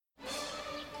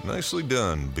Nicely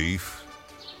done, beef.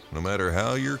 No matter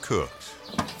how you're cooked.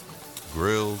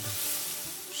 Grilled,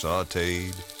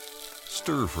 sautéed,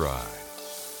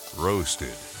 stir-fried,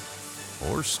 roasted,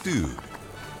 or stewed.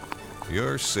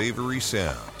 Your savory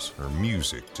sounds are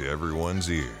music to everyone's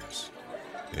ears.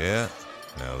 Yeah,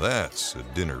 now that's a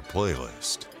dinner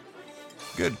playlist.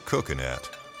 Good cooking at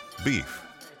Beef.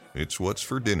 It's what's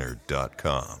for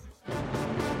dinner.com.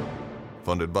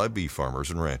 Funded by beef farmers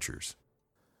and ranchers.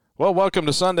 Well, welcome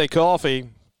to Sunday Coffee.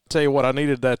 Tell you what, I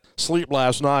needed that sleep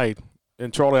last night.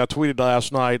 And, Charlie, I tweeted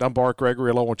last night. I'm Bart Gregory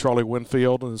along with Charlie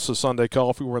Winfield, and this is Sunday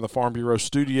Coffee. We're in the Farm Bureau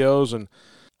studios, and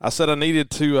I said I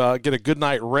needed to get a good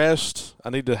night rest.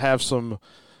 I need to have some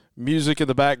music in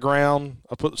the background.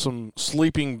 I put some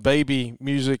sleeping baby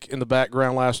music in the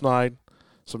background last night,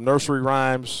 some nursery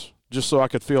rhymes, just so I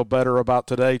could feel better about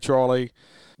today, Charlie.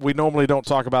 We normally don't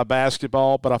talk about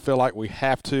basketball, but I feel like we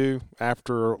have to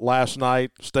after last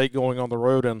night, State going on the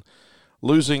road and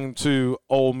losing to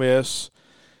Ole Miss.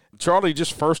 Charlie,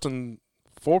 just first and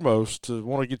foremost, I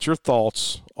want to get your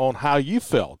thoughts on how you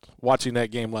felt watching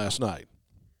that game last night.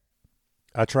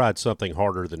 I tried something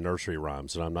harder than nursery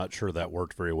rhymes, and I'm not sure that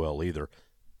worked very well either.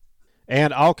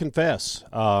 And I'll confess,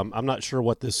 I'm not sure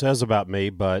what this says about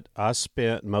me, but I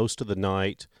spent most of the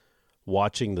night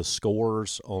watching the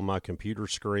scores on my computer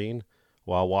screen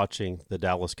while watching the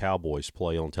Dallas Cowboys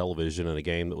play on television in a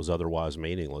game that was otherwise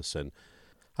meaningless. And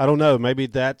I don't know, maybe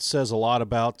that says a lot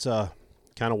about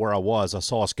kind of where I was. I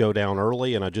saw us go down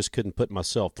early, and I just couldn't put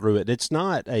myself through it. It's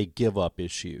not a give-up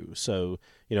issue. So,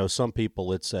 some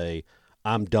people it's a,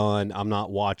 I'm done, I'm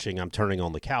not watching, I'm turning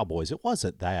on the Cowboys. It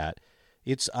wasn't that.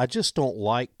 I just don't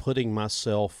like putting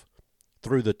myself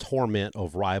through the torment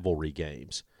of rivalry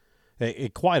games.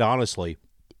 Quite honestly,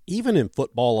 even in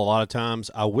football, a lot of times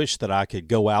I wish that I could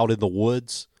go out in the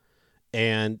woods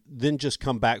and then just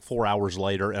come back 4 hours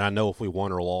later and I know if we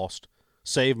won or lost,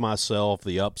 save myself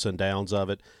the ups and downs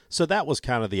of it. So that was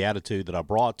kind of the attitude that I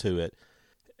brought to it.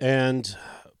 And,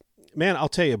 man, I'll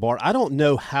tell you, Bart, I don't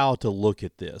know how to look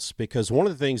at this because one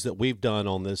of the things that we've done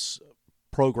on this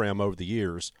program over the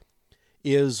years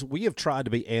is we have tried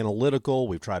to be analytical.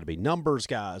 We've tried to be numbers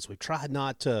guys. We've tried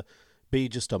not to be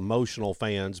just emotional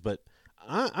fans, but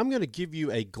I'm going to give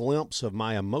you a glimpse of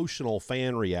my emotional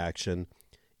fan reaction,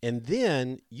 and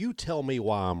then you tell me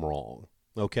why I'm wrong,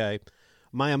 okay?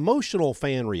 My emotional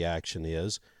fan reaction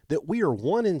is that we are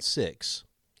 1-6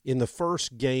 in the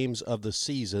first games of the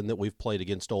season that we've played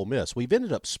against Ole Miss. We've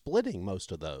ended up splitting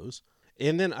most of those.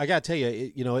 And then I got to tell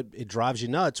you, it drives you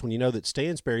nuts when you know that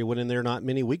Stansbury went in there not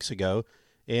many weeks ago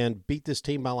and beat this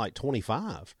team by like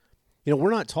 25.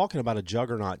 We're not talking about a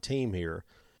juggernaut team here.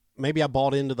 Maybe I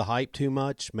bought into the hype too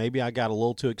much. Maybe I got a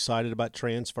little too excited about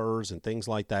transfers and things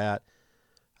like that.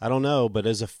 I don't know, but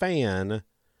as a fan,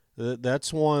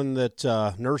 that's one that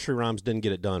nursery rhymes didn't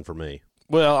get it done for me.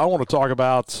 Well, I want to talk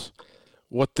about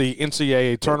what the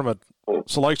NCAA tournament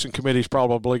selection committee is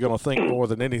probably going to think more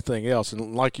than anything else.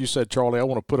 And like you said, Charlie, I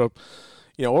want to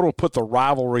put the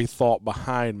rivalry thought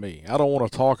behind me. I don't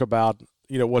want to talk about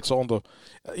what's on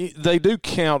they do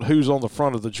count who's on the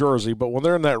front of the jersey, but when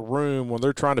they're in that room, when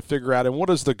they're trying to figure out, and what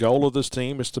is the goal of this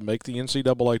team is to make the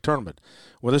NCAA tournament.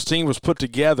 When this team was put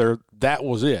together, that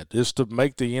was it, is to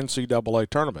make the NCAA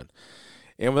tournament.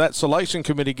 And when that selection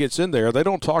committee gets in there, they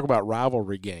don't talk about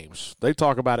rivalry games. They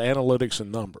talk about analytics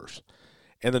and numbers.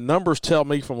 And the numbers tell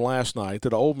me from last night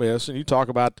that Ole Miss, and you talk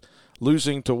about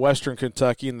losing to Western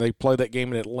Kentucky, and they played that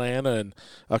game in Atlanta, and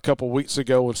a couple weeks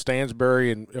ago when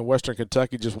Stansbury and Western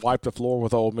Kentucky just wiped the floor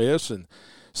with Ole Miss, and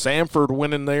Samford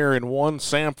went in there and won.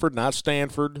 Samford, not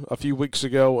Stanford, a few weeks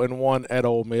ago and won at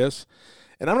Ole Miss.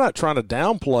 And I'm not trying to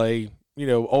downplay,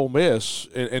 Ole Miss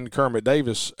and Kermit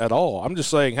Davis at all. I'm just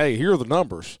saying, hey, here are the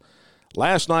numbers.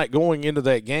 Last night going into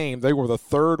that game, they were the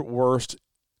third worst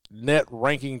net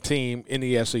ranking team in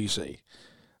the SEC.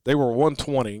 They were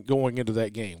 120 going into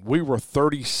that game. We were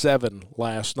 37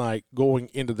 last night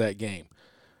going into that game.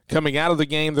 Coming out of the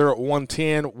game, they're at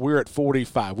 110. We're at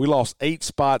 45. We lost 8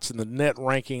 spots in the net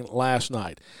ranking last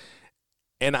night.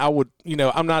 And I would,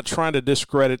 I'm not trying to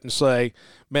discredit and say,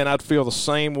 man, I'd feel the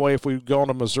same way if we'd gone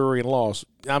to Missouri and lost.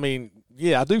 I mean,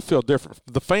 yeah, I do feel different.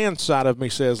 The fan side of me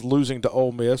says losing to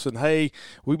Ole Miss, and, hey,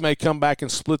 we may come back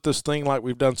and split this thing like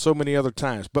we've done so many other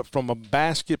times. But from a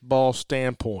basketball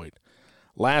standpoint,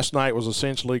 last night was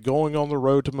essentially going on the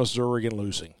road to Missouri and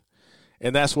losing.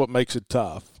 And that's what makes it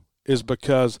tough, is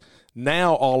because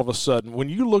now all of a sudden, when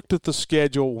you looked at the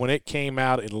schedule when it came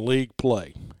out in league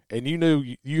play, and you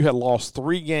knew you had lost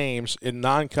 3 games in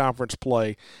non-conference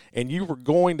play, and you were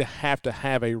going to have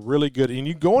a really good – and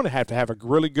you're going to have a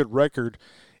really good record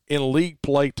in league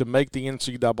play to make the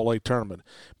NCAA tournament.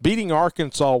 Beating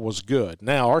Arkansas was good.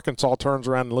 Now, Arkansas turns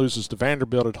around and loses to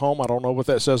Vanderbilt at home. I don't know what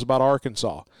that says about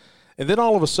Arkansas. And then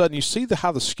all of a sudden you see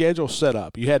how the schedule set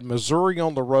up. You had Missouri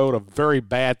on the road, a very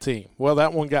bad team. Well,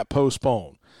 that one got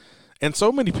postponed. And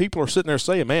so many people are sitting there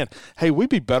saying, man, hey, we'd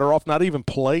be better off not even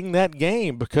playing that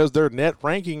game because their net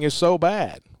ranking is so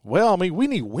bad. Well, I mean, we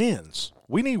need wins.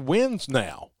 We need wins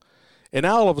now. And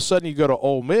now all of a sudden you go to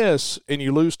Ole Miss and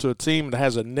you lose to a team that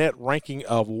has a net ranking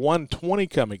of 120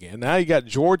 coming in. Now you got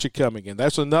Georgia coming in.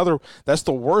 That's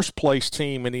the worst placed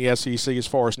team in the SEC as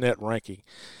far as net ranking.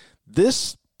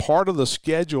 This part of the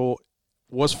schedule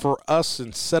was for us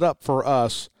and set up for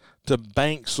us to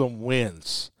bank some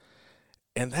wins.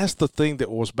 And that's the thing that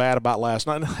was bad about last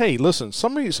night. And hey, listen, so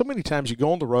many times you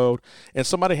go on the road and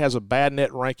somebody has a bad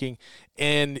net ranking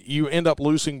and you end up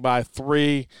losing by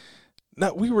 3.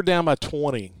 Now, we were down by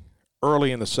 20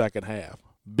 early in the second half.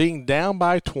 Being down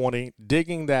by 20,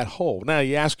 digging that hole. Now,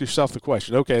 you ask yourself the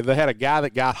question, okay, they had a guy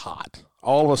that got hot.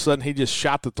 All of a sudden, he just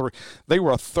shot the 3. They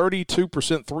were a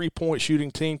 32% three-point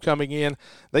shooting team coming in.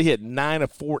 They hit 9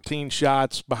 of 14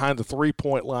 shots behind the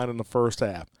three-point line in the first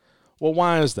half. Well,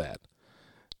 why is that?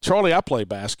 Charlie, I play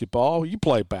basketball. You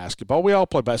play basketball. We all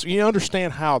play basketball. You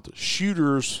understand how the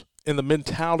shooters and the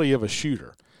mentality of a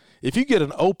shooter. If you get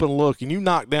an open look and you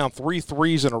knock down 3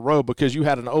 threes in a row because you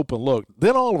had an open look,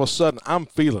 then all of a sudden I'm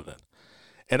feeling it.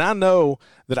 And I know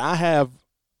that I have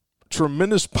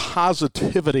tremendous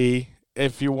positivity,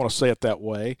 if you want to say it that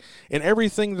way, in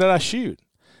everything that I shoot.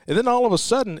 And then all of a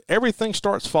sudden everything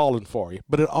starts falling for you.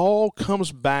 But it all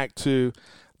comes back to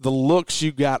the looks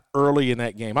you got early in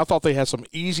that game. I thought they had some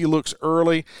easy looks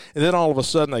early, and then all of a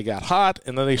sudden they got hot,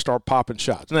 and then they start popping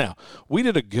shots. Now, we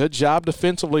did a good job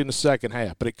defensively in the second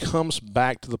half, but it comes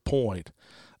back to the point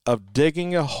of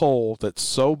digging a hole that's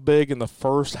so big in the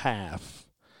first half.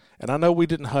 And I know we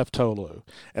didn't have Tolu,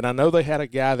 and I know they had a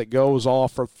guy that goes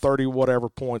off for 30-whatever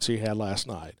points he had last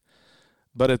night.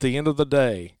 But at the end of the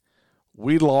day,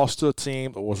 we lost to a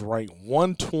team that was ranked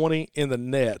 120 in the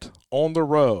net on the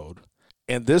road.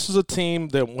 And this is a team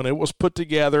that when it was put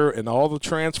together and all the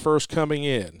transfers coming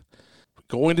in,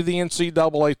 going to the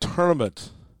NCAA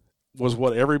tournament was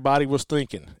what everybody was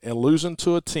thinking. And losing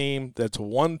to a team that's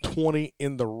 120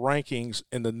 in the rankings,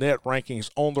 in the net rankings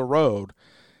on the road,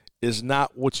 is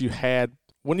not what you had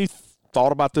when you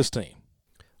thought about this team.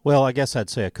 Well, I guess I'd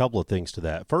say a couple of things to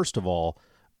that. First of all,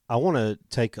 I want to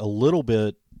take a little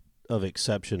bit of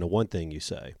exception to one thing you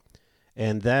say.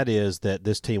 And that is that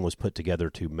this team was put together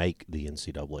to make the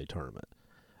NCAA tournament.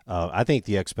 I think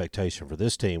the expectation for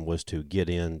this team was to get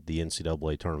in the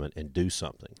NCAA tournament and do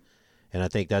something. And I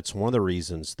think that's one of the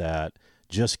reasons that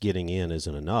just getting in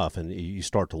isn't enough. And you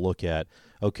start to look at,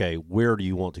 okay, where do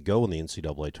you want to go in the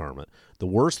NCAA tournament? The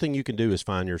worst thing you can do is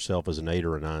find yourself as an 8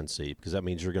 or a 9 seed, because that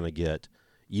means you're going to get,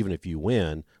 even if you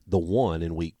win, the 1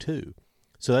 in week 2.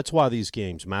 So that's why these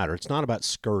games matter. It's not about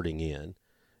skirting in,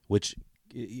 which –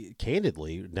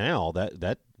 candidly, now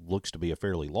that looks to be a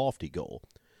fairly lofty goal.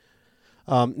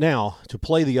 Now, to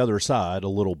play the other side a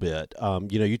little bit,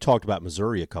 you talked about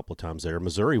Missouri a couple of times there.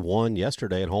 Missouri won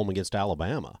yesterday at home against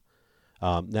Alabama.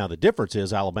 Now, the difference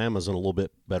is Alabama's in a little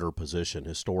bit better position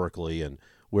historically and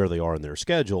where they are in their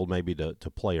schedule, maybe to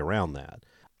play around that.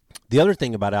 The other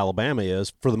thing about Alabama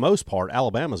is, for the most part,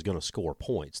 Alabama's going to score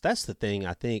points. That's the thing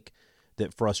I think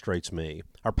that frustrates me,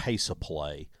 our pace of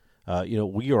play.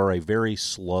 We are a very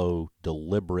slow,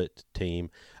 deliberate team.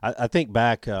 I think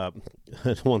back, one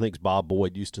of the things Bob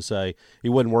Boyd used to say, he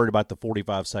wasn't worried about the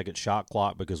 45-second shot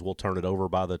clock because we'll turn it over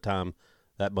by the time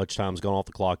that much time's gone off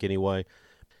the clock anyway.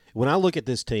 When I look at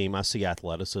this team, I see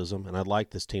athleticism, and I'd like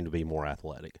this team to be more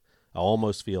athletic. I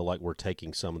almost feel like we're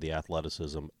taking some of the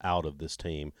athleticism out of this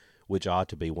team, which ought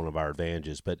to be one of our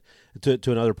advantages. But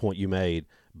to another point you made,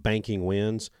 banking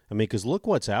wins, because look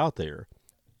what's out there.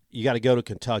 You got to go to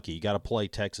Kentucky. You got to play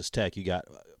Texas Tech. You got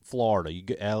Florida. You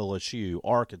got LSU,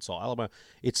 Arkansas, Alabama.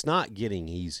 It's not getting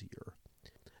easier.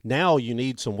 Now you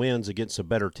need some wins against some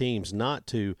better teams, not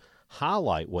to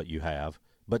highlight what you have,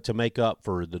 but to make up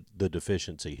for the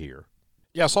deficiency here.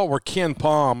 Yeah, I saw where Ken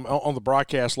Palm on the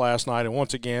broadcast last night, and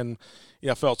once again,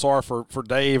 I felt sorry for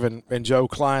Dave and Joe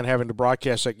Klein having to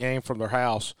broadcast that game from their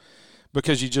house,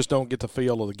 because you just don't get the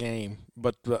feel of the game.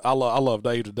 But I love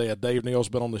Dave to death. Dave Neal's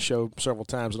been on the show several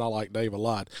times, and I like Dave a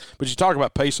lot. But you talk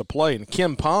about pace of play, and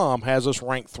Ken Palm has us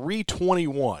ranked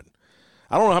 321.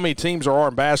 I don't know how many teams there are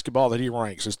in basketball that he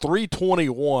ranks. It's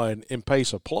 321 in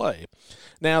pace of play.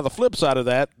 Now, the flip side of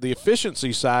that, the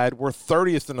efficiency side, we're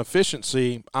 30th in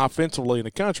efficiency offensively in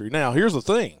the country. Now, here's the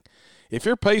thing. If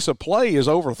your pace of play is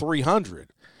over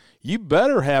 300, you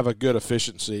better have a good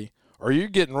efficiency or you're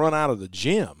getting run out of the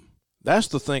gym. That's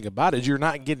the thing about it, is you're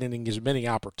not getting as many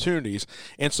opportunities.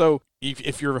 And so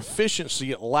if your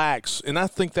efficiency lacks, and I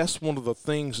think that's one of the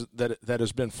things that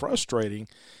has been frustrating,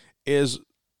 is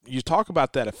you talk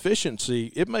about that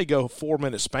efficiency, it may go a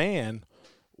 4-minute span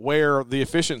where the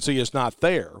efficiency is not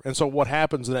there. And so what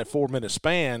happens in that 4-minute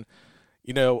span,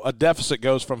 a deficit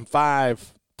goes from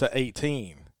 5 to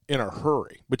 18 in a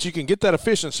hurry. But you can get that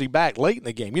efficiency back late in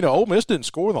the game. Ole Miss didn't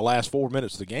score in the last 4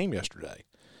 minutes of the game yesterday.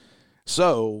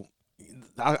 So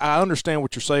I understand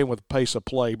what you're saying with the pace of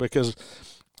play, because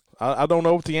I don't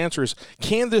know what the answer is.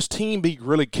 Can this team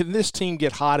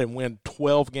get hot and win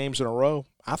 12 games in a row?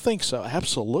 I think so,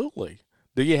 absolutely.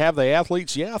 Do you have the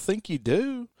athletes? Yeah, I think you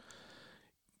do.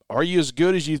 Are you as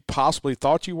good as you possibly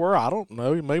thought you were? I don't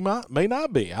know. You may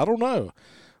not be. I don't know.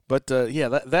 But,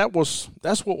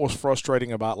 that's what was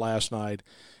frustrating about last night,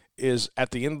 is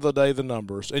at the end of the day, the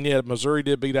numbers. And, yeah, Missouri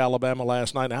did beat Alabama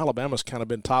last night, and Alabama's kind of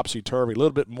been topsy-turvy, a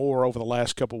little bit more over the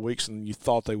last couple of weeks than you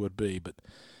thought they would be. But,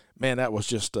 man, that was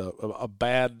just a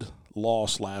bad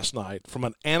loss last night from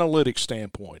an analytics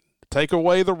standpoint. Take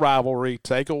away the rivalry,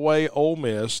 take away Ole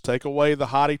Miss, take away the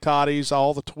hotty-toddies,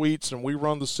 all the tweets, and we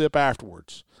run the sip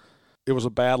afterwards. It was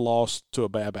a bad loss to a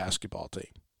bad basketball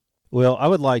team. Well, I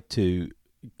would like to,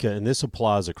 and this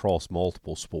applies across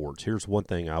multiple sports. Here's one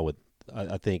thing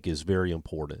I think is very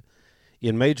important.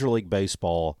 In Major League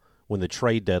Baseball, when the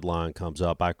trade deadline comes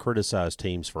up, I criticize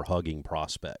teams for hugging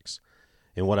prospects.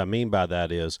 And what I mean by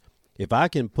that is, if I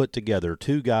can put together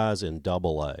 2 guys in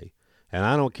Double-A, and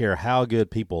I don't care how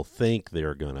good people think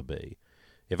they're going to be,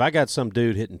 if I got some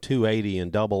dude hitting 280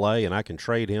 in Double-A and I can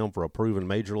trade him for a proven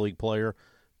Major League player,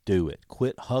 do it.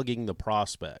 Quit hugging the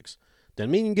prospects.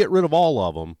 Doesn't mean you can get rid of all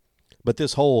of them, but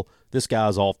this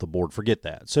guy's off the board. Forget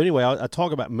that. So anyway, I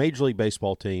talk about Major League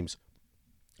Baseball teams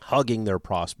hugging their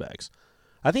prospects.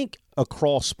 I think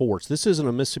across sports, this isn't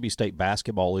a Mississippi State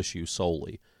basketball issue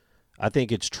solely. I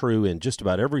think it's true in just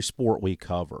about every sport we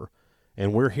cover.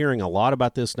 And we're hearing a lot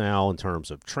about this now in terms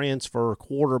of transfer,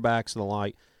 quarterbacks, and the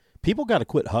like. People got to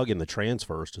quit hugging the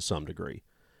transfers to some degree.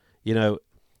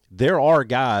 There are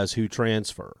guys who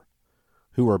transfer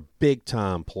who are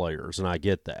big-time players, and I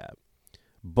get that.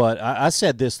 But I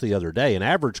said this the other day, an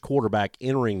average quarterback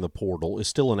entering the portal is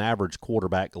still an average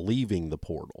quarterback leaving the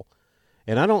portal.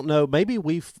 And I don't know, maybe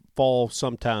we fall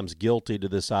sometimes guilty to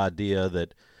this idea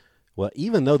that, well,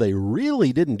 even though they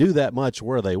really didn't do that much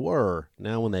where they were,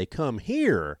 now when they come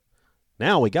here,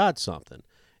 now we got something.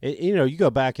 You go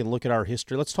back and look at our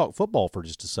history. Let's talk football for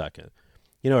just a second.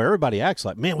 Everybody acts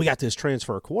like, man, we got this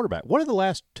transfer quarterback. What have the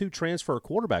last 2 transfer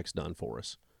quarterbacks done for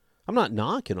us? I'm not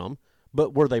knocking them,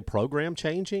 but were they program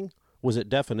changing? Was it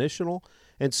definitional?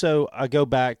 And so I go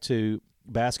back to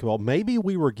basketball. Maybe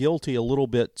we were guilty a little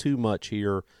bit too much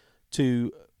here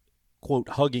to, quote,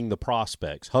 hugging the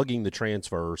prospects, hugging the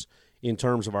transfers in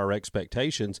terms of our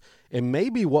expectations. And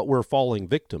maybe what we're falling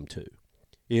victim to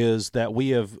is that we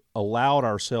have allowed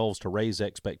ourselves to raise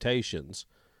expectations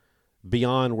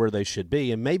beyond where they should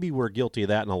be. And maybe we're guilty of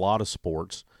that in a lot of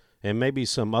sports. And maybe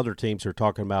some other teams are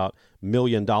talking about $1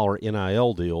 million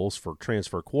NIL deals for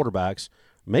transfer quarterbacks,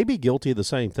 may be guilty of the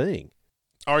same thing.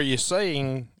 Are you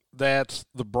saying that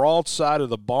the broad side of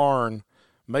the barn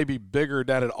may be bigger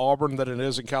down at Auburn than it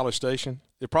is in College Station?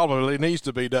 It probably needs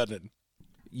to be, doesn't it?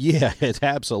 Yeah, it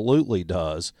absolutely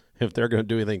does, if they're going to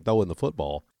do anything throwing the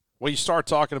football. Well, you start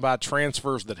talking about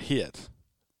transfers that hit.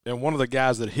 And one of the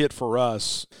guys that hit for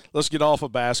us, let's get off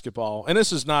of basketball. And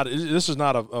this is not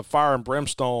a fire and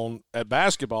brimstone at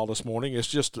basketball this morning. It's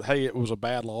just, hey, it was a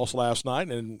bad loss last night,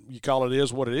 and you call it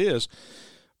is what it is.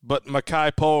 But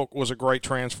Mekhi Polk was a great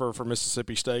transfer for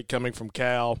Mississippi State coming from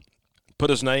Cal.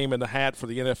 Put his name in the hat for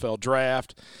the NFL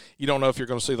draft. You don't know if you're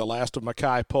going to see the last of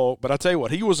Mekhi Polk. But I tell you what,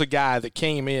 he was a guy that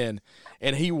came in,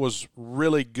 and he was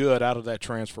really good out of that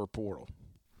transfer portal.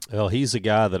 Well, he's a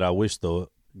guy that I wish the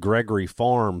Gregory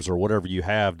Farms or whatever you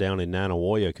have down in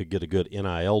Nanawoya could get a good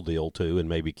NIL deal to and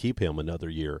maybe keep him another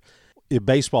year. In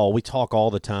baseball, we talk all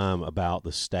the time about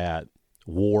the stat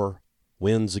WAR,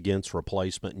 wins against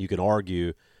replacement, and you can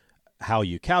argue how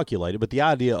you calculate it, but the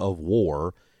idea of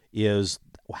WAR is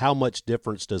how much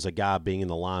difference does a guy being in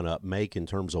the lineup make in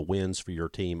terms of wins for your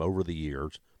team over the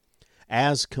years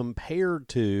as compared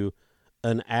to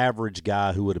an average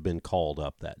guy who would have been called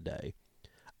up that day.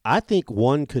 I think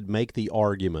one could make the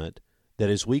argument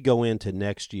that as we go into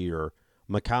next year,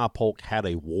 Mekhi Polk had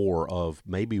a WAR of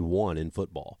maybe 1 in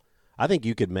football. I think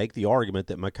you could make the argument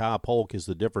that Mekhi Polk is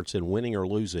the difference in winning or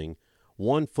losing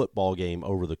 1 football game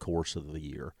over the course of the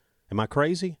year. Am I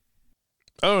crazy?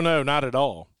 Oh, no, not at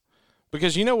all.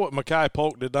 Because you know what Mekhi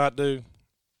Polk did not do?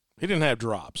 He didn't have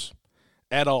drops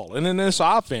at all. And in this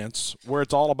offense where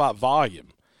it's all about volume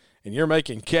and you're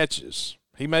making catches.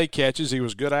 He made catches. He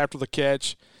was good after the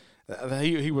catch.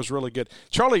 He was really good.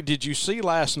 Charlie, did you see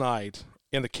last night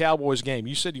in the Cowboys game?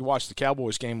 You said you watched the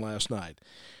Cowboys game last night.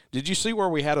 Did you see where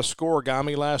we had a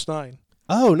score-origami last night?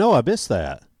 Oh, no, I missed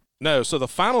that. No, so the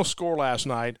final score last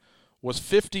night was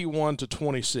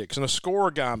 51-26, and a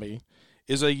score-origami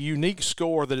is a unique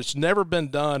score that it's never been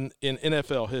done in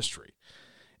NFL history.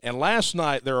 And last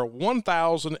night there are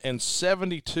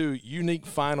 1,072 unique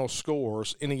final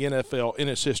scores in the NFL in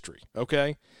its history,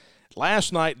 okay?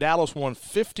 Last night Dallas won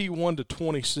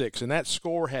 51-26, and that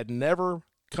score had never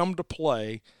come to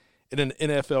play in an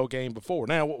NFL game before.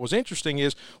 Now, what was interesting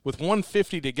is with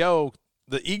 150 to go,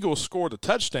 the Eagles scored a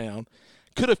touchdown,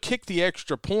 could have kicked the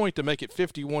extra point to make it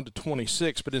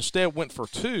 51-26, but instead went for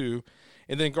two,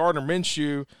 and then Gardner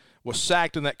Minshew was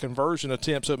sacked in that conversion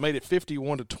attempt, so it made it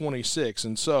 51-26.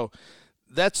 And so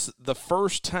that's the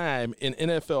first time in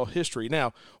NFL history.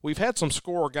 Now, we've had some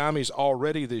score-origamis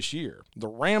already this year. The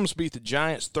Rams beat the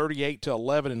Giants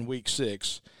 38-11 in Week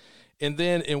 6. And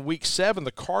then in Week 7,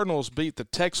 the Cardinals beat the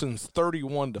Texans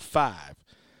 31-5.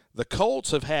 The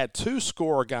Colts have had two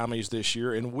score-origamis this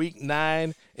year in Week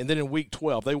 9 and then in Week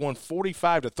 12. They won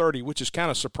 45-30, which is kind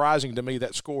of surprising to me.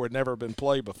 That score had never been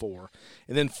played before.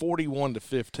 And then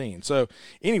 41-15. So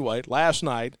anyway, last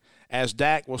night, as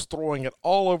Dak was throwing it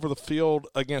all over the field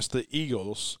against the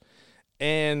Eagles,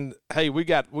 and hey, we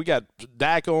got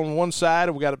Dak on one side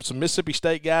and we got some Mississippi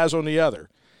State guys on the other.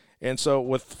 And so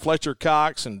with Fletcher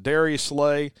Cox and Darius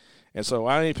Slay, and so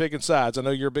I ain't picking sides. I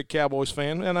know you're a big Cowboys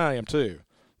fan, and I am too.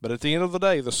 But at the end of the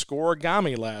day, the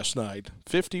score-origami last night,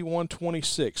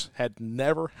 51-26, had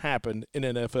never happened in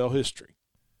NFL history.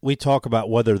 We talk about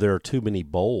whether there are too many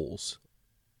bowls.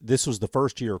 This was the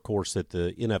first year, of course, that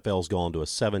the NFL's gone to a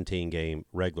 17-game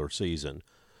regular season.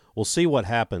 We'll see what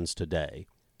happens today.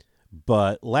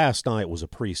 But last night was a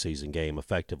preseason game,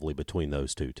 effectively, between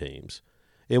those two teams.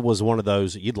 It was one of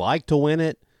those, you'd like to win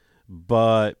it,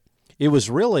 but it was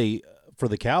really, for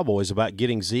the Cowboys, about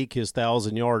getting Zeke his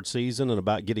 1,000-yard season and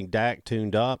about getting Dak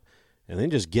tuned up and then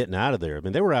just getting out of there. I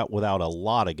mean, they were out without a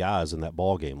lot of guys in that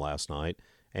ball game last night.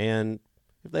 And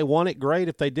if they won it, great.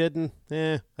 If they didn't,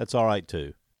 that's all right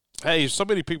too. Hey, so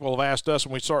many people have asked us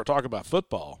when we start talking about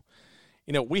football.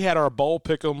 You know, we had our bowl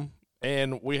pick'em,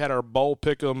 and we had our bowl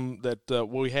pick'em that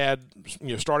we had,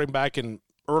 starting back in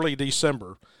early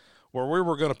December, where we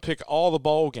were going to pick all the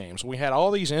bowl games. We had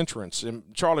all these entrants, and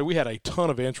Charlie, we had a ton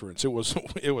of entrants. It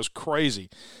was crazy.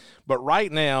 But right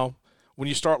now, when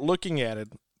you start looking at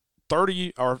it,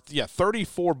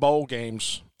 34 bowl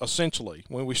games essentially.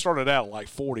 When we started out like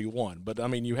 41, but I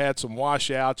mean, you had some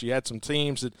washouts, you had some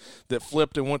teams that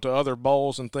flipped and went to other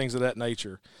bowls and things of that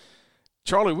nature.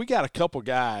 Charlie, we got a couple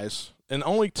guys, and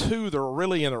only two that are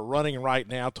really in a running right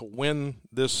now to win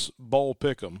this bowl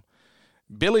pick'em.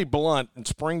 Billy Blunt in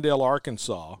Springdale,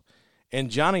 Arkansas, and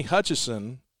Johnny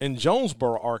Hutchison in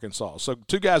Jonesboro, Arkansas. So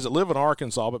two guys that live in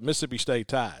Arkansas but Mississippi State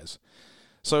ties.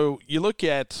 So you look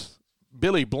at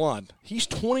Billy Blunt, he's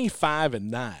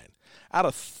 25-9. Out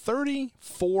of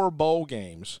 34 bowl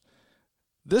games,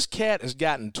 this cat has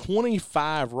gotten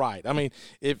 25 right. I mean,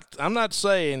 if I'm not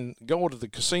saying go to the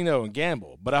casino and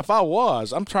gamble, but if I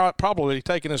was, I'm probably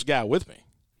taking this guy with me.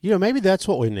 Maybe that's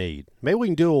what we need. Maybe we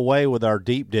can do away with our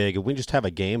deep dig and we just have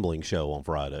a gambling show on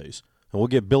Fridays. And we'll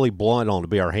get Billy Blunt on to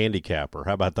be our handicapper.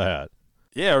 How about that?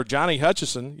 Yeah, or Johnny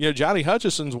Hutchison. Johnny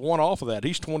Hutchison's one off of that.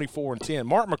 He's 24-10.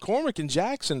 Mark McCormick in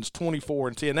Jackson's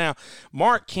 24-10. Now,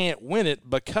 Mark can't win it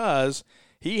because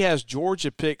he has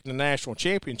Georgia picked in the national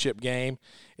championship game,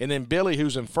 and then Billy,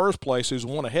 who's in first place, who's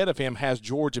one ahead of him, has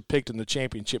Georgia picked in the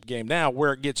championship game. Now,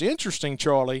 where it gets interesting,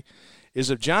 Charlie, is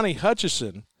if Johnny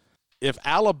Hutchison, if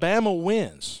Alabama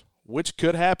wins, which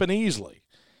could happen easily,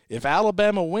 if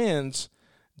Alabama wins,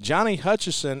 Johnny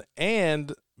Hutchison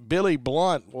and Billy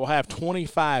Blunt will have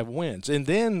 25 wins. And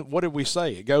then what did we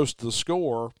say? It goes to the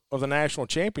score of the national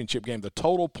championship game, the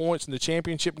total points in the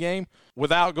championship game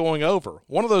without going over.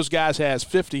 One of those guys has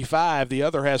 55, the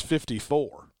other has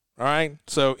 54. All right?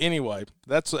 So anyway,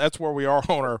 that's where we are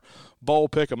on our bowl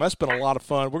pick'em. That's been a lot of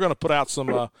fun. We're going to put out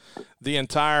some the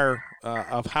entire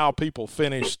of how people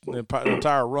finished, the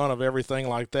entire run of everything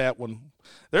like that. When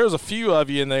there's a few of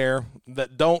you in there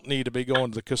that don't need to be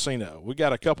going to the casino. We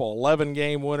got a couple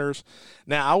 11-game winners.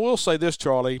 Now, I will say this,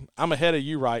 Charlie. I'm ahead of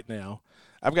you right now.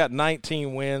 I've got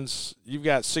 19 wins. You've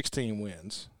got 16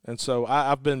 wins. And so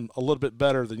I've been a little bit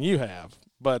better than you have.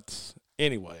 But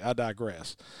Anyway, I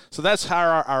digress. So that's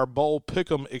how our bowl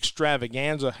pick'em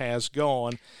extravaganza has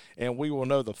gone, and we will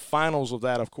know the finals of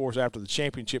that, of course, after the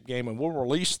championship game, and we'll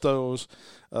release those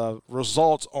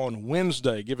results on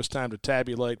Wednesday. Give us time to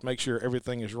tabulate, make sure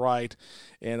everything is right.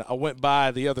 And I went by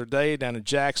the other day down in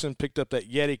Jackson, picked up that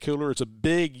Yeti cooler. It's a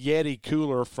big Yeti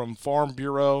cooler from Farm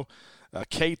Bureau. A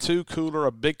K2 cooler,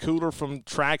 a big cooler from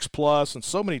Trax Plus, and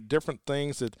so many different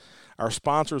things that our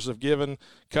sponsors have given.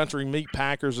 Country Meat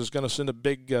Packers is going to send a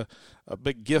big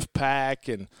gift pack,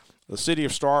 and the city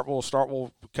of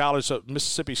Starkville College,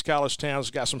 Mississippi's college town,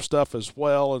 has got some stuff as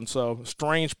well. And so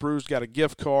Strange Brew's got a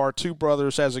gift card. Two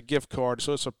Brothers has a gift card.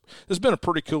 So it's been a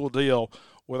pretty cool deal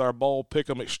with our bowl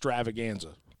pick'em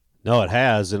extravaganza. No, it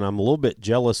has, and I'm a little bit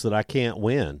jealous that I can't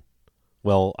win.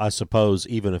 Well, I suppose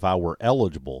even if I were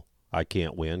eligible, I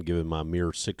can't win, given my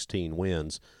mere 16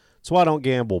 wins. So I don't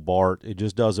gamble, Bart. It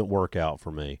just doesn't work out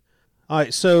for me. All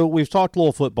right, so we've talked a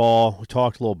little football. We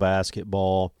talked a little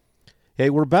basketball. Hey,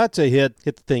 we're about to hit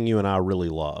the thing you and I really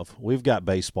love. We've got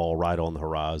baseball right on the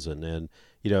horizon. And,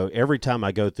 every time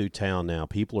I go through town now,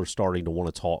 people are starting to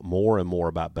want to talk more and more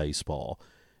about baseball.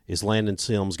 Is Landon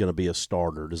Sims going to be a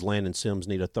starter? Does Landon Sims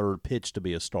need a third pitch to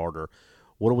be a starter?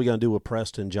 What are we going to do with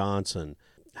Preston Johnson?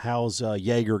 How's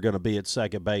Yeager going to be at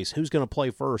second base? Who's going to play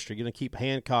first? Are you going to keep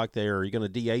Hancock there? Are you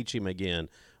going to DH him again?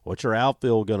 What's your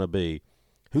outfield going to be?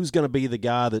 Who's going to be the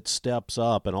guy that steps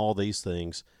up and all these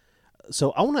things?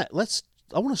 So I want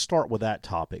to start with that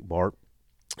topic, Bart.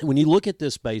 When you look at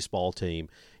this baseball team,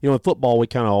 in football we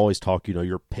kind of always talk,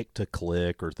 your pick to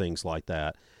click or things like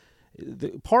that.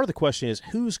 Part of the question is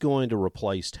who's going to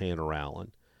replace Tanner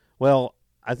Allen? Well,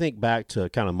 I think back to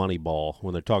kind of Moneyball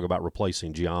when they talk about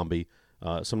replacing Giambi.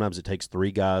 Sometimes it takes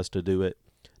three guys to do it.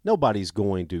 Nobody's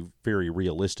going to very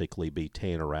realistically be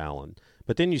Tanner Allen.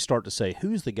 But then you start to say,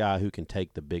 who's the guy who can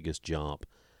take the biggest jump?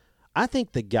 I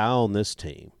think the guy on this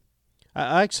team,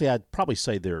 I'd probably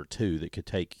say there are two that could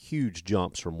take huge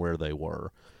jumps from where they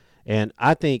were. And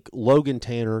I think Logan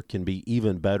Tanner can be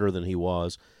even better than he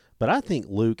was. But I think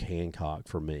Luke Hancock,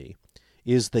 for me,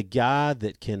 is the guy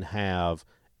that can have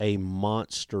a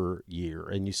monster year.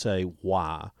 And you say,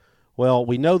 why? Well,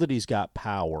 we know that he's got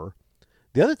power.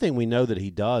 The other thing we know that he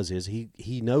does is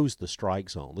he knows the strike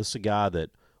zone. This is a guy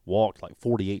that walked like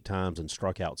 48 times and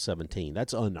struck out 17.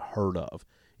 That's unheard of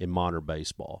in modern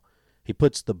baseball. He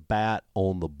puts the bat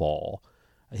on the ball.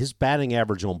 His batting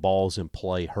average on balls in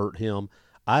play hurt him.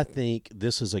 I think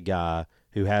this is a guy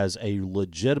who has a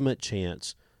legitimate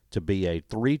chance to be a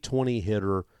 320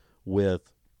 hitter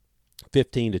with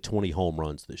 15 to 20 home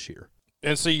runs this year.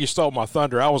 And see, you stole my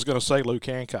thunder. I was going to say Luke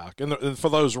Hancock, and for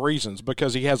those reasons,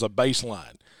 because he has a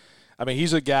baseline. I mean,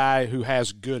 he's a guy who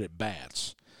has good at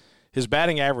bats. His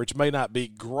batting average may not be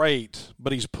great,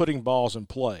 but he's putting balls in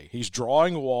play. He's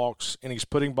drawing walks, and he's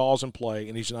putting balls in play,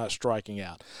 and he's not striking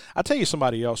out. I tell you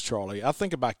somebody else, Charlie. I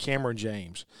think about Cameron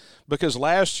James, because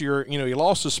last year, he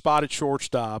lost his spot at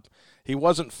shortstop. He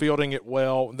wasn't fielding it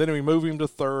well. Then we moved him to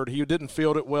third. He didn't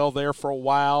field it well there for a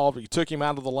while. He took him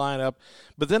out of the lineup.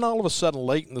 But then all of a sudden,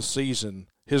 late in the season,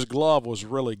 his glove was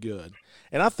really good.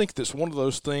 And I think that's one of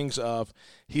those things of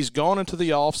he's gone into the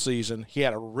offseason. He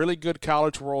had a really good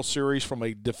College World Series from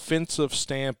a defensive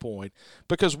standpoint.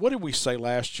 Because what did we say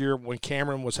last year when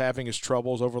Cameron was having his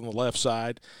troubles over on the left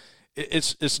side?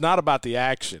 It's not about the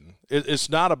action. It's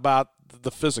not about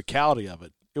the physicality of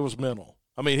it. It was mental.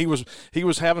 I mean, he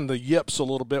was having the yips a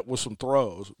little bit with some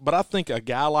throws. But I think a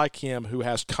guy like him who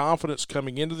has confidence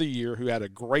coming into the year, who had a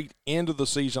great end of the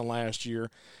season last year,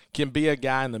 can be a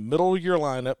guy in the middle of your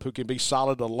lineup who can be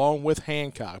solid along with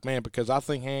Hancock. Man, because I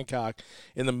think Hancock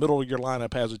in the middle of your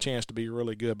lineup has a chance to be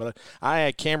really good. But I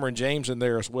add Cameron James in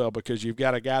there as well because you've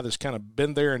got a guy that's kind of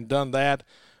been there and done that,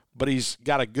 but he's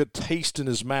got a good taste in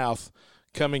his mouth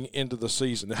coming into the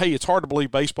season. Hey, it's hard to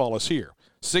believe baseball is here.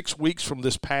 6 weeks from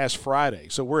this past Friday.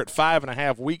 So we're at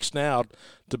 5.5 weeks now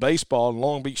to baseball and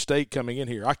Long Beach State coming in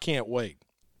here. I can't wait.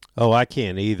 Oh, I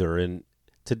can't either. And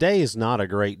today is not a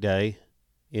great day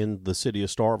in the city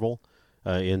of Starkville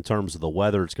in terms of the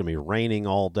weather. It's going to be raining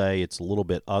all day. It's a little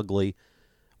bit ugly.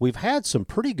 We've had some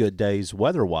pretty good days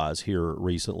weather-wise here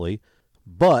recently.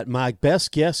 But my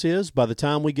best guess is by the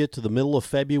time we get to the middle of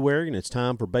February and it's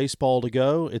time for baseball to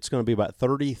go, it's going to be about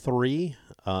 33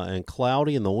 and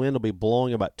cloudy, and the wind will be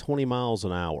blowing about 20 miles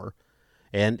an hour.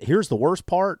 And here's the worst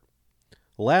part.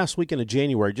 Last weekend of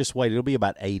January, just wait, it'll be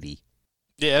about 80.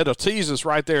 Yeah, it'll tease us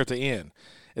right there at the end.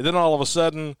 And then all of a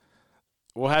sudden,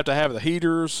 we'll have to have the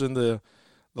heaters and the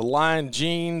lined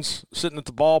jeans sitting at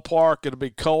the ballpark. It'll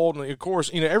be cold. And, of course,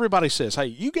 everybody says, hey,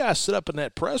 you guys sit up in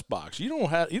that press box. You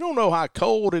don't know how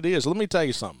cold it is. Let me tell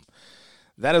you something.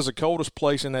 That is the coldest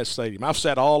place in that stadium. I've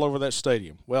sat all over that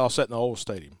stadium. Well, I sat in the old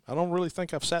stadium. I don't really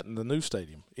think I've sat in the new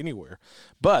stadium anywhere.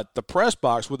 But the press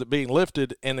box, with it being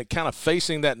lifted and it kind of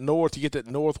facing that north, you get that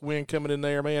north wind coming in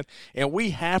there, man. And we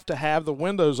have to have the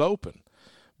windows open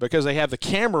because they have the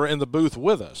camera in the booth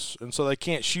with us, and so they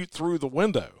can't shoot through the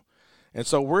window. And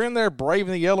so we're in there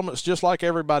braving the elements just like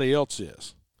everybody else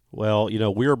is. Well,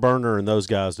 Weir Burner and those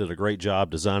guys did a great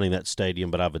job designing that stadium,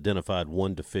 but I've identified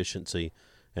one deficiency,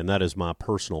 and that is my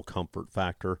personal comfort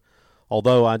factor.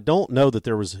 Although I don't know that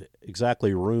there was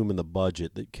exactly room in the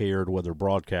budget that cared whether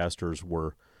broadcasters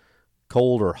were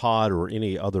cold or hot or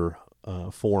any other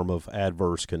form of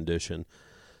adverse condition.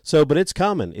 But it's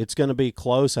coming. It's going to be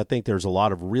close. I think there's a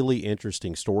lot of really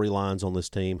interesting storylines on this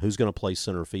team. Who's going to play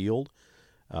center field?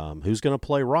 Who's going to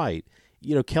play right?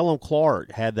 Kellum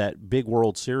Clark had that big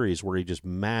World Series where he just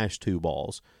mashed 2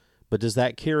 balls. But does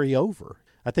that carry over?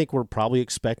 I think we're probably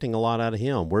expecting a lot out of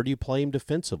him. Where do you play him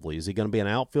defensively? Is he going to be an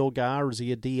outfield guy or is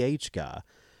he a DH guy?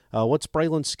 What's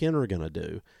Braylon Skinner going to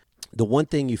do? The one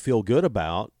thing you feel good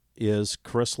about is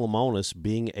Chris Lemonis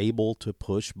being able to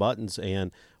push buttons.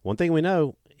 And one thing we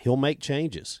know, he'll make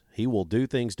changes. He will do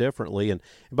things differently. And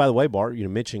by the way, Bart, you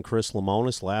mentioned Chris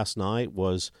Lemonis last night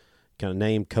was kind of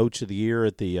named Coach of the Year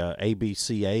at the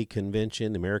ABCA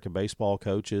convention, the American Baseball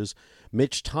Coaches.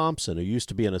 Mitch Thompson, who used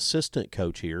to be an assistant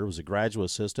coach here, was a graduate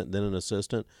assistant, then an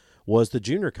assistant, was the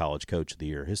Junior College Coach of the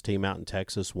Year. His team out in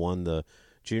Texas won the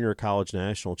Junior College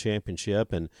National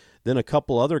Championship. And then a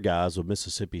couple other guys with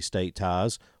Mississippi State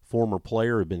ties, former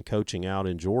player who had been coaching out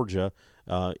in Georgia,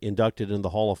 inducted in the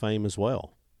Hall of Fame as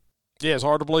well. Yeah, it's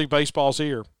hard to believe baseball's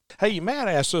here. Hey, Matt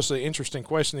asked us an interesting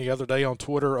question the other day on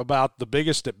Twitter about the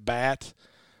biggest at bat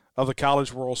of the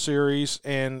College World Series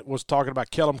and was talking about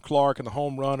Kellum Clark and the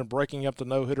home run and breaking up the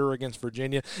no-hitter against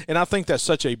Virginia. And I think that's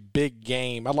such a big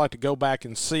game. I'd like to go back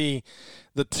and see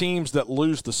the teams that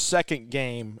lose the second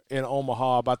game in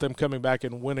Omaha, about them coming back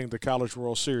and winning the College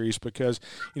World Series because,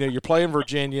 you're playing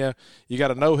Virginia, you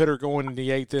got a no-hitter going in the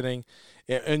 8th inning,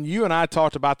 and you and I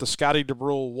talked about the Scotty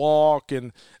DeBrule walk,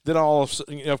 and then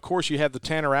of course, you had the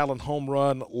Tanner Allen home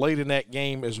run late in that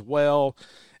game as well.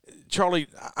 Charlie,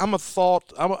 I'm of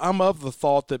the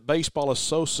thought that baseball is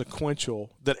so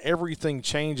sequential that everything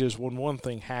changes when one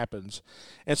thing happens.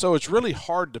 And so it's really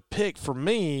hard to pick for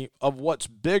me of what's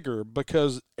bigger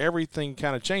because everything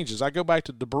kind of changes. I go back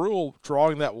to DeBrule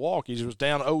drawing that walk. He was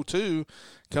down 0-2,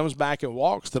 comes back and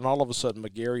walks. Then all of a sudden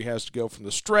McGarry has to go from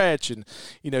the stretch, and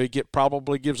he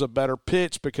probably gives a better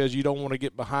pitch because you don't want to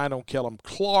get behind on Kellum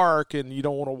Clark and you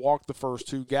don't want to walk the first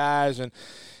 2 guys. And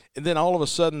then all of a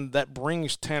sudden that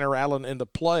brings Tanner Allen into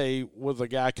play with a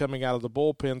guy coming out of the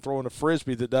bullpen throwing a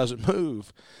Frisbee that doesn't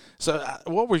move. So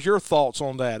what was your thoughts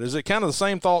on that? Is it kind of the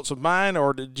same thoughts of mine,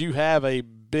 or did you have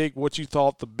what you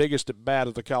thought the biggest at bat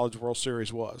of the College World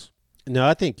Series was? No,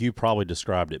 I think you probably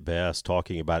described it best,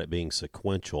 talking about it being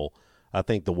sequential. I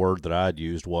think the word that I'd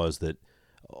used was that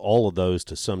all of those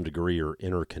to some degree are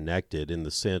interconnected in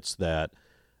the sense that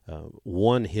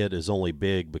one hit is only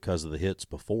big because of the hits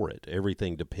before it.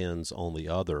 Everything depends on the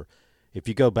other. If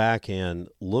you go back and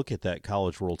look at that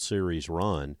College World Series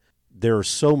run, there are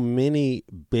so many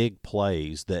big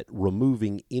plays that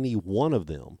removing any one of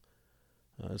them,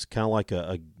 it's kind of like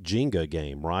a Jenga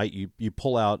game, right? You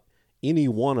pull out any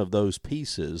one of those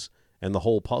pieces and the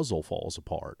whole puzzle falls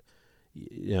apart.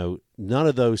 None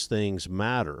of those things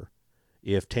matter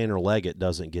if Tanner Leggett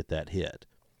doesn't get that hit,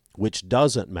 which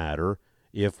doesn't matter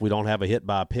if we don't have a hit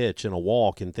by pitch and a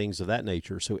walk and things of that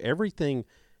nature. So everything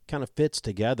kind of fits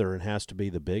together and has to be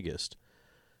the biggest.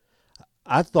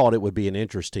 I thought it would be an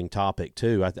interesting topic,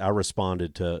 too. I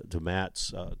responded to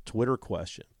Matt's Twitter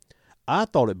question. I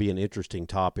thought it'd be an interesting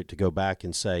topic to go back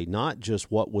and say not just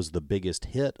what was the biggest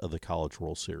hit of the College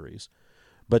World Series,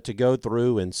 but to go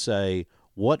through and say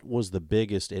what was the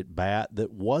biggest at bat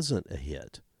that wasn't a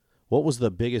hit. What was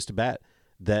the biggest bat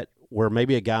that where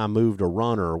maybe a guy moved a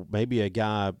runner, maybe a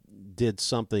guy did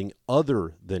something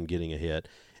other than getting a hit.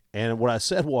 And what I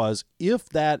said was, if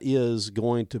that is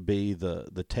going to be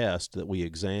the test that we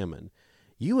examine,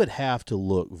 you would have to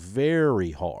look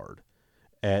very hard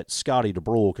at Scotty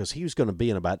DeBrule because he was going to be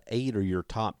in about 8 of your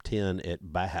top 10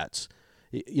 at bats.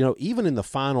 Even in the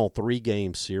final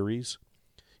 3-game series,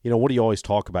 what do you always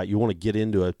talk about? You want to get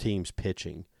into a team's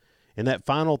pitching. In that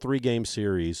final 3-game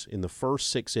series, in the first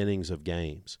 6 innings of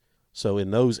games, so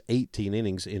in those 18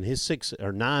 innings, in his 6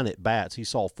 or 9 at bats, he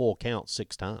saw full count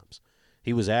 6 times.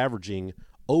 He was averaging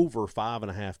over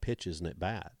 5.5 pitches in at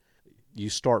bat. You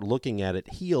start looking at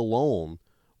it, he alone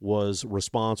was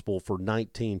responsible for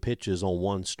 19 pitches on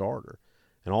one starter.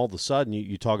 And all of a sudden,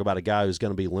 you talk about a guy who's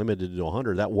going to be limited to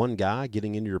 100. That one guy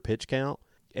getting into your pitch count,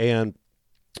 and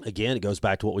again, it goes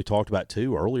back to what we talked about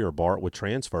too earlier, Bart, with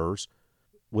transfers.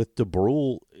 With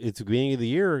DeBrule, at the beginning of the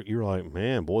year, you're like,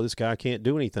 man, boy, this guy can't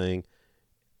do anything.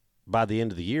 By the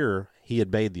end of the year, he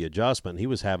had made the adjustment. He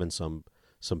was having some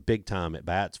big-time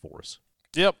at-bats for us.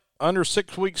 Yep, under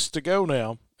 6 weeks to go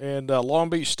now. And Long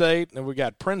Beach State, and we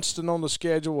got Princeton on the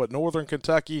schedule with Northern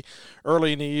Kentucky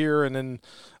early in the year, and then,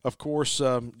 of course,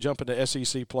 jumping to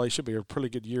SEC play. Should be a pretty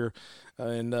good year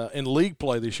in league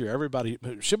play this year.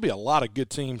 Should be a lot of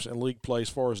good teams in league play as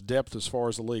far as depth, as far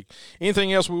as the league.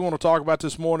 Anything else we want to talk about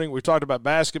this morning? We've talked about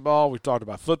basketball. We've talked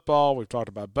about football. We've talked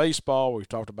about baseball. We've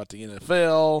talked about the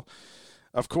NFL.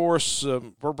 Of course,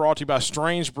 we're brought to you by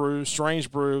Strange Brew.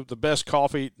 Strange Brew, the best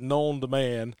coffee known to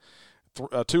man.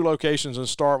 2 locations in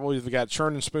Starkville. They've got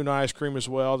Churn and Spoon ice cream as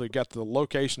well. They've got the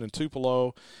location in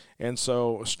Tupelo. And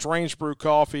so Strange Brew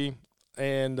coffee.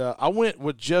 And I went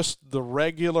with just the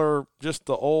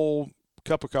old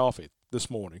cup of coffee this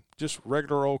morning. Just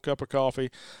regular old cup of coffee.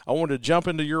 I wanted to jump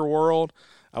into your world.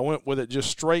 I went with it just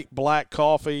straight black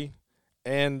coffee.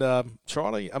 And,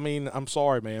 Charlie, I mean, I'm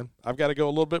sorry, man. I've got to go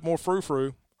a little bit more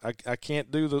frou-frou. I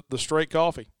can't do the straight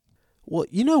coffee. Well,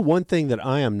 you know, one thing that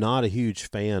I am not a huge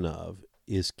fan of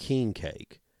is king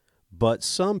cake. But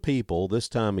some people this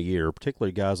time of year,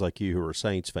 particularly guys like you who are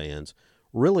Saints fans,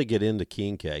 really get into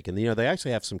king cake. And, you know, they actually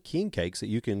have some king cakes that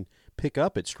you can pick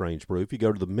up at Strange Brew. If you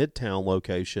go to the Midtown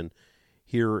location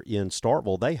here in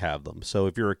Starkville, they have them. So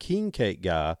if you're a king cake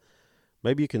guy,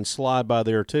 maybe you can slide by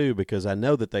there too, because I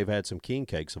know that they've had some king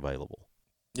cakes available.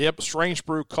 Yep,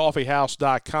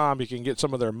 strangebrewcoffeehouse.com. You can get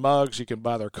some of their mugs. You can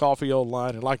buy their coffee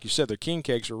online. And like you said, their king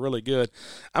cakes are really good.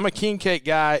 I'm a king cake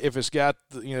guy if it's got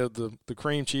the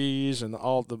cream cheese and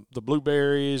all the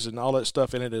blueberries and all that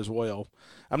stuff in it as well.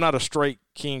 I'm not a straight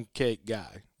king cake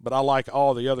guy, but I like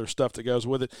all the other stuff that goes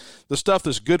with it, the stuff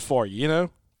that's good for you, you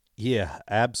know? Yeah,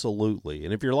 absolutely.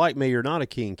 And if you're like me, you're not a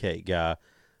king cake guy.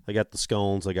 They got the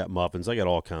scones, they got muffins, they got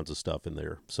all kinds of stuff in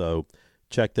there. So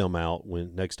check them out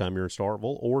next time you're in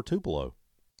Starkville or Tupelo.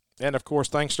 And, of course,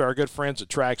 thanks to our good friends at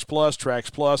Trax Plus.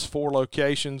 Trax Plus, 4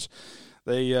 locations.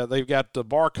 They've got the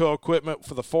Barco equipment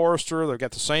for the forester. They've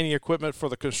got the Saney equipment for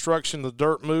the construction, the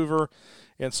dirt mover.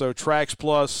 And so Trax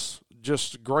Plus,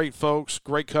 just great folks,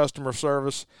 great customer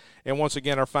service. And, once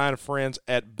again, our fine friends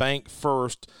at Bank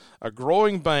First, a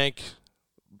growing bank,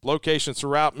 locations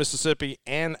throughout Mississippi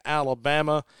and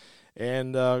Alabama.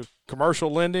 And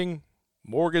commercial lending,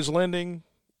 mortgage lending,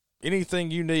 anything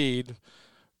you need,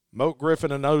 Moat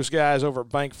Griffin and those guys over at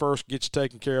Bank First get you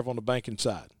taken care of on the banking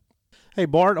side. Hey,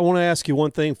 Bart, I want to ask you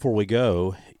one thing before we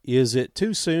go. Is it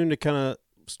too soon to kind of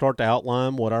start to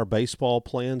outline what our baseball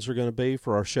plans are going to be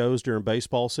for our shows during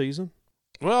baseball season?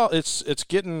 Well, it's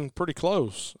getting pretty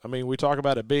close. I mean, we talk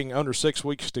about it being under 6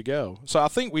 weeks to go. So I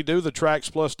think we do the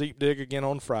Trax Plus Deep Dig again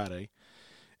on Friday.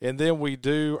 And then we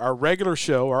do our regular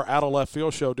show, our Out of Left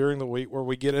Field show during the week where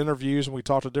we get interviews and we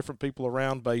talk to different people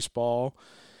around baseball.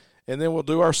 And then we'll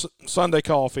do our Sunday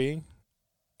coffee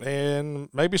and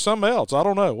maybe something else. I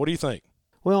don't know. What do you think?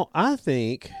 Well, I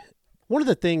think one of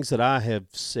the things that I have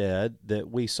said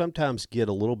that we sometimes get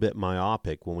a little bit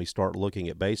myopic when we start looking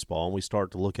at baseball and we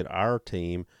start to look at our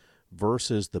team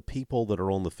versus the people that are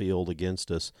on the field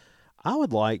against us. I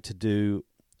would like to do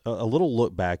a little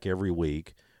look back every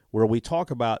week where we talk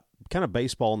about kind of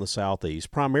baseball in the Southeast,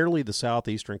 primarily the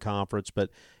Southeastern Conference. But,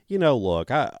 you know,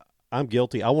 look, I'm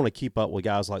guilty. I want to keep up with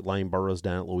guys like Lane Burroughs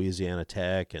down at Louisiana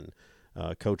Tech and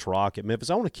Coach Rock at Memphis.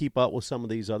 I want to keep up with some of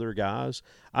these other guys.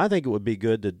 I think it would be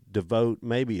good to devote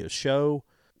maybe a show,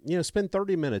 spend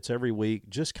 30 minutes every week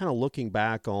just kind of looking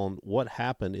back on what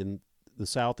happened in the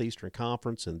Southeastern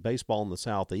Conference and baseball in the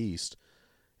Southeast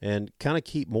and kind of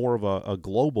keep more of a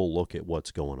global look at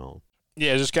what's going on.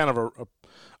 Yeah, just kind of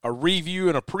a review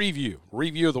and a preview.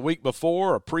 Review of the week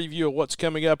before, a preview of what's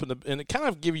coming up, and it kind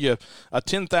of give you a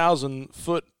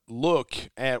 10,000-foot look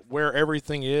at where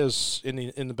everything is in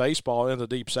the baseball in the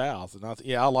Deep South. And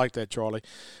I like that, Charlie.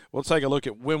 We'll take a look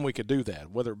at when we could do that,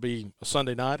 whether it be a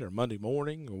Sunday night or Monday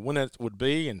morning or when it would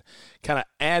be, and kind of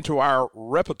add to our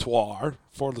repertoire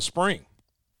for the spring.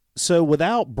 So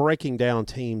without breaking down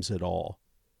teams at all,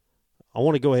 I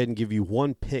want to go ahead and give you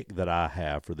one pick that I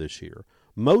have for this year.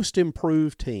 Most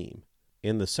improved team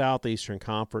in the Southeastern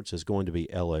Conference is going to be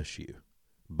LSU.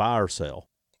 Buy or sell?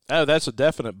 Oh, that's a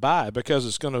definite buy because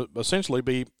it's going to essentially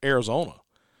be Arizona.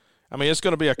 I mean, it's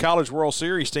going to be a College World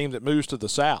Series team that moves to the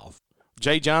South.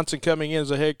 Jay Johnson coming in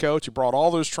as a head coach. He brought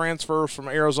all those transfers from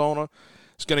Arizona.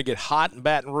 It's going to get hot in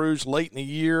Baton Rouge late in the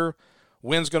year.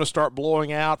 Wind's going to start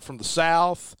blowing out from the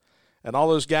South. And all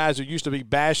those guys who used to be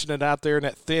bashing it out there in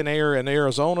that thin air in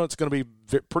Arizona, it's going to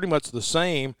be pretty much the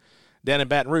same down in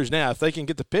Baton Rouge. Now, if they can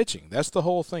get the pitching, that's the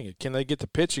whole thing. Can they get the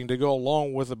pitching to go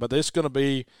along with it? But it's going to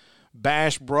be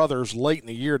Bash Brothers late in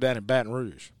the year down in Baton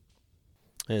Rouge.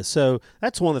 And so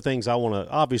that's one of the things I want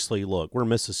to – obviously, look, we're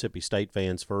Mississippi State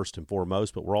fans first and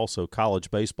foremost, but we're also college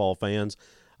baseball fans.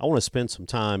 I want to spend some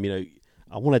time,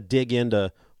 I want to dig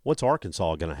into what's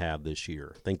Arkansas going to have this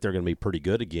year. I think they're going to be pretty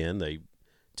good again. They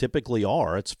typically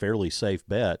are. It's a fairly safe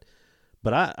bet.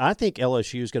 But I think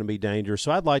LSU is going to be dangerous,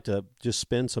 so I'd like to just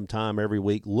spend some time every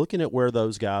week looking at where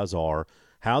those guys are,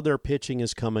 how their pitching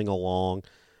is coming along,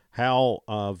 how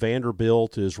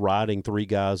Vanderbilt is riding 3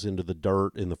 guys into the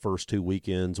dirt in the first 2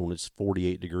 weekends when it's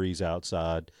 48 degrees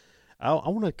outside. I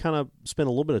want to kind of spend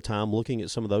a little bit of time looking at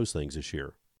some of those things this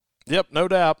year. Yep, no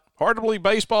doubt. Hard to believe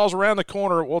baseball's around the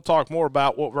corner. We'll talk more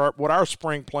about what our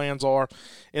spring plans are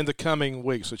in the coming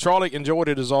weeks. So, Charlie, enjoyed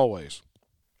it as always.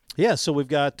 Yeah, so we've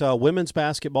got women's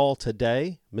basketball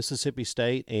today, Mississippi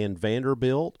State and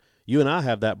Vanderbilt. You and I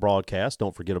have that broadcast.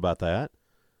 Don't forget about that.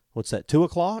 What's that, 2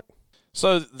 o'clock?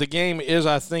 So the game is,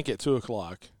 I think, at 2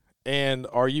 o'clock. And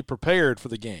are you prepared for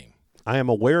the game? I am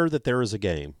aware that there is a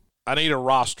game. I need a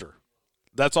roster.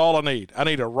 That's all I need. I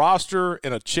need a roster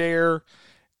and a chair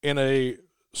and a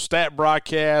stat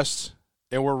broadcast,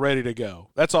 and we're ready to go.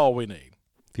 That's all we need.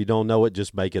 If you don't know it,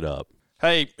 just make it up.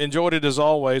 Hey, enjoyed it as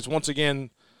always. Once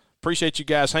again, appreciate you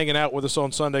guys hanging out with us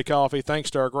on Sunday Coffee. Thanks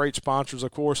to our great sponsors,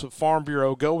 of course, at Farm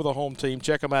Bureau. Go with the home team.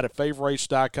 Check them out at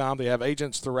favorites.com. They have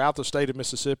agents throughout the state of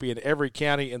Mississippi and every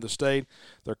county in the state.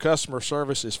 Their customer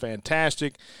service is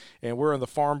fantastic. And we're in the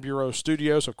Farm Bureau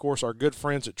studios. Of course, our good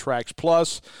friends at Trax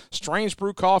Plus. Strange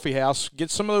Brew Coffee House. Get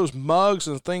some of those mugs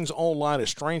and things online at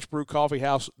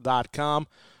strangebrewcoffeehouse.com.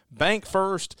 Bank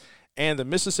First and the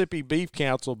Mississippi Beef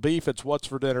Council. Beef, it's what's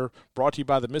for dinner, brought to you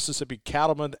by the Mississippi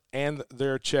Cattlemen and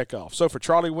their checkoff. So for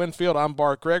Charlie Winfield, I'm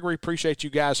Bart Gregory. Appreciate you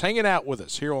guys hanging out with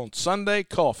us here on Sunday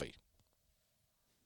Coffee.